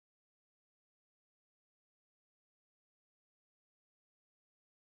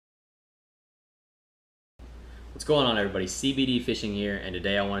What's going on, everybody? CBD Fishing here, and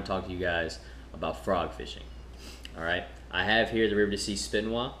today I want to talk to you guys about frog fishing. Alright, I have here the River to Sea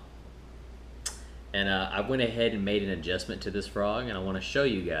Spitnoir, and I went ahead and made an adjustment to this frog, and I want to show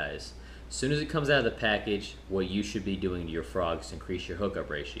you guys, as soon as it comes out of the package, what you should be doing to your frogs to increase your hookup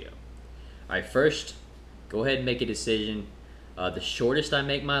ratio. Alright, first, go ahead and make a decision. The shortest I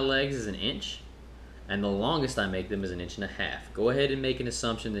make my legs is 1 inch, and the longest I make them is 1.5 inches. Go ahead and make an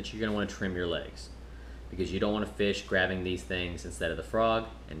assumption that you're going to want to trim your legs, because you don't want to fish grabbing these things instead of the frog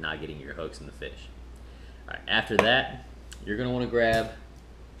and not getting your hooks in the fish. Alright, after that, you're going to want to grab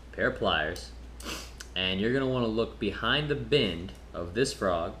a pair of pliers, and you're going to want to look behind the bend of this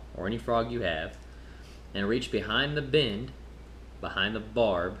frog, or any frog you have, and reach behind the bend, behind the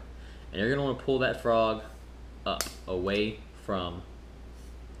barb, and you're going to want to pull that frog up, away from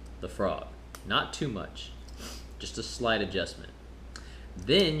the frog. Not too much, just a slight adjustment.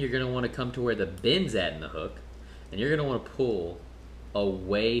 Then you're going to want to come to where the bend's at in the hook, and you're going to want to pull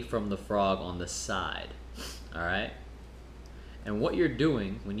away from the frog on the side. Alright? And what you're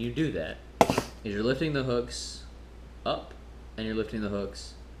doing when you do that is you're lifting the hooks up and you're lifting the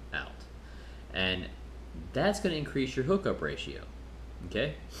hooks out. And that's going to increase your hookup ratio.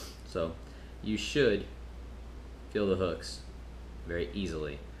 Okay? So you should feel the hooks very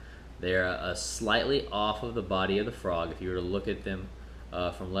easily. They're slightly off of the body of the frog. If you were to look at them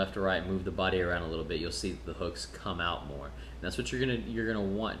from left to right, move the body around a little bit, you'll see the hooks come out more. And that's what you're gonna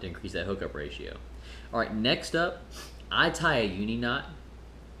want to increase that hookup ratio. All right, next up, I tie a uni knot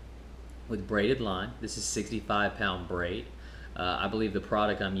with braided line. This is 65-pound braid. I believe the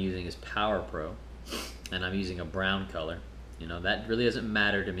product I'm using is Power Pro, and I'm using a brown color. You know, that really doesn't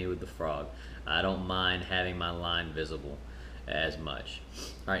matter to me with the frog. I don't mind having my line visible as much.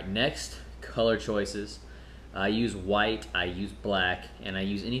 All right, next, color choices. I use white, I use black, and I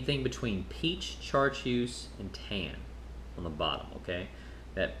use anything between peach, chartreuse, and tan on the bottom, okay?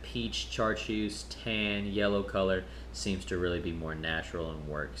 That peach, chartreuse, tan, yellow color seems to really be more natural and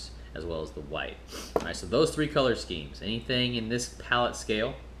works, as well as the white. All right, so those 3 color schemes, anything in this palette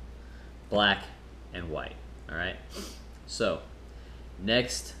scale, black and white, all right? So,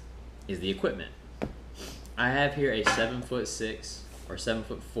 next is the equipment. I have here a 7'6" or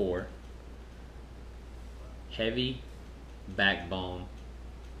 7'4" heavy backbone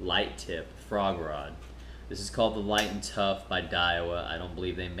light tip frog rod. This is called the Light and Tough by Daiwa. I don't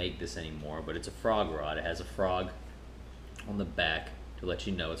believe they make this anymore, but it's a frog rod. It has a frog on the back to let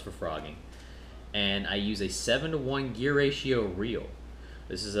you know it's for frogging. And I use a 7-to-1 gear ratio reel.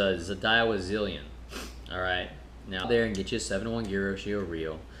 This is a Daiwa Zillion. Alright, now there and get you a 7-to-1 gear ratio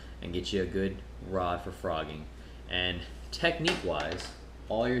reel and get you a good rod for frogging. And technique wise,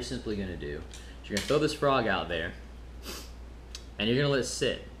 all you're simply going to do is you're going to throw this frog out there and you're going to let it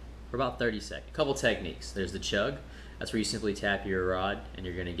sit for about 30 seconds. A couple techniques. There's the chug. That's where you simply tap your rod and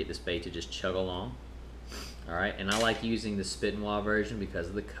you're going to get this bait to just chug along. Alright, and I like using the Spitnoir version because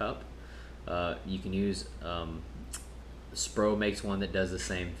of the cup. You can use Spro makes one that does the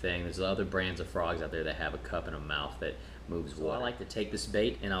same thing. There's other brands of frogs out there that have a cup and a mouth that moves water. I like to take this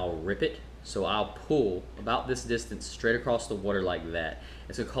bait and I'll rip it. So I'll pull about this distance straight across the water like that.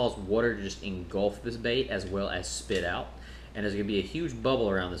 It's going to cause water to just engulf this bait as well as spit out. And there's going to be a huge bubble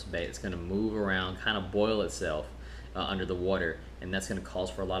around this bait. It's going to move around, kind of boil itself under the water. And that's going to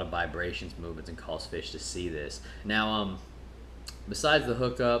cause for a lot of vibrations, movements, and cause fish to see this. Now, besides the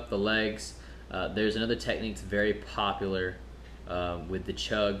hookup, the legs, there's another technique that's very popular with the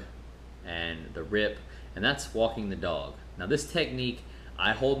chug and the rip, and that's walking the dog. Now this technique,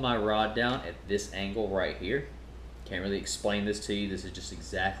 I hold my rod down at this angle right here. Can't really explain this to you. This is just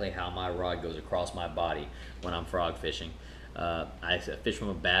exactly how my rod goes across my body when I'm frog fishing. I fish from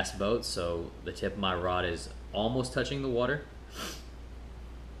a bass boat, so the tip of my rod is almost touching the water,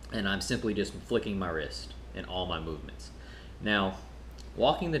 and I'm simply just flicking my wrist in all my movements. Now,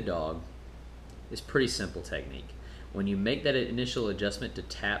 walking the dog is pretty simple technique. When you make that initial adjustment to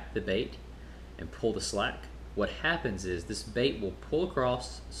tap the bait and pull the slack, what happens is this bait will pull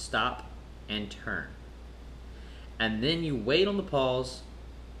across, stop, and turn. And then you wait on the pause,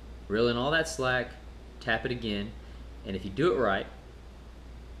 reel in all that slack, tap it again, and if you do it right,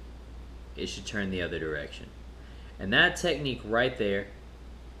 it should turn the other direction. And that technique right there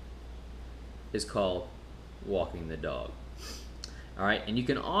is called walking the dog. Alright, and you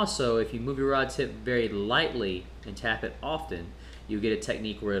can also, if you move your rod tip very lightly and tap it often, you get a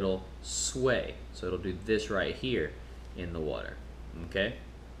technique where it'll sway. So it'll do this right here in the water. Okay?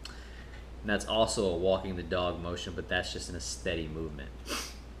 And that's also a walking the dog motion, but that's just in a steady movement.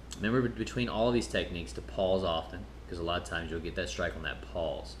 Remember between all these techniques to pause often, because a lot of times you'll get that strike on that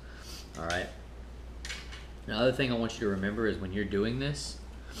pause. Alright? Another thing I want you to remember is when you're doing this,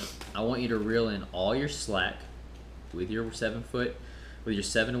 I want you to reel in all your slack with your 7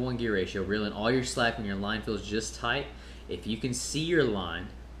 to 1 gear ratio. Reel in all your slack when your line feels just tight. If you can see your line,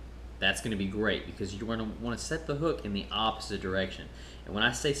 that's going to be great because you want to set the hook in the opposite direction. And when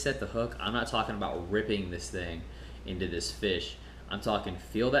I say set the hook, I'm not talking about ripping this thing into this fish. I'm talking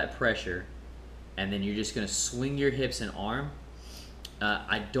feel that pressure, and then you're just going to swing your hips and arm.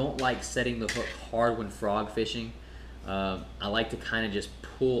 I don't like setting the hook hard when frog fishing. I like to kind of just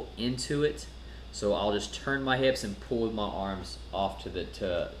pull into it. So I'll just turn my hips and pull with my arms off to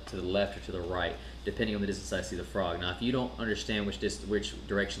the left or to the right, depending on the distance I see the frog. Now, if you don't understand which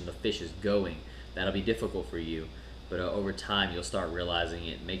direction the fish is going, that'll be difficult for you. But over time, you'll start realizing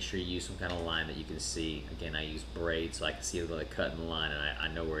it. Make sure you use some kind of line that you can see. Again, I use braid so I can see the cut in the line, and I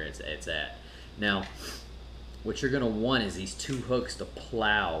know where it's at. Now, what you're going to want is these two hooks to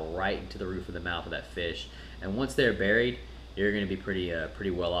plow right into the roof of the mouth of that fish. And once they're buried, you're going to be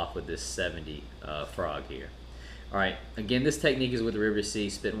pretty well off with this 70 frog here. All right, again, this technique is with the River Sea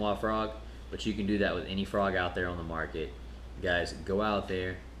spit and wad frog, but you can do that with any frog out there on the market. Guys, go out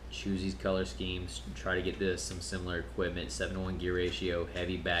there, choose these color schemes, try to get some similar equipment, 7 to 1 gear ratio,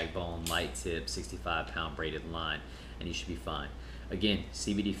 heavy backbone, light tip, 65-pound braided line, and you should be fine. Again,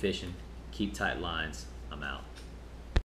 CBD fishing, keep tight lines. I'm out.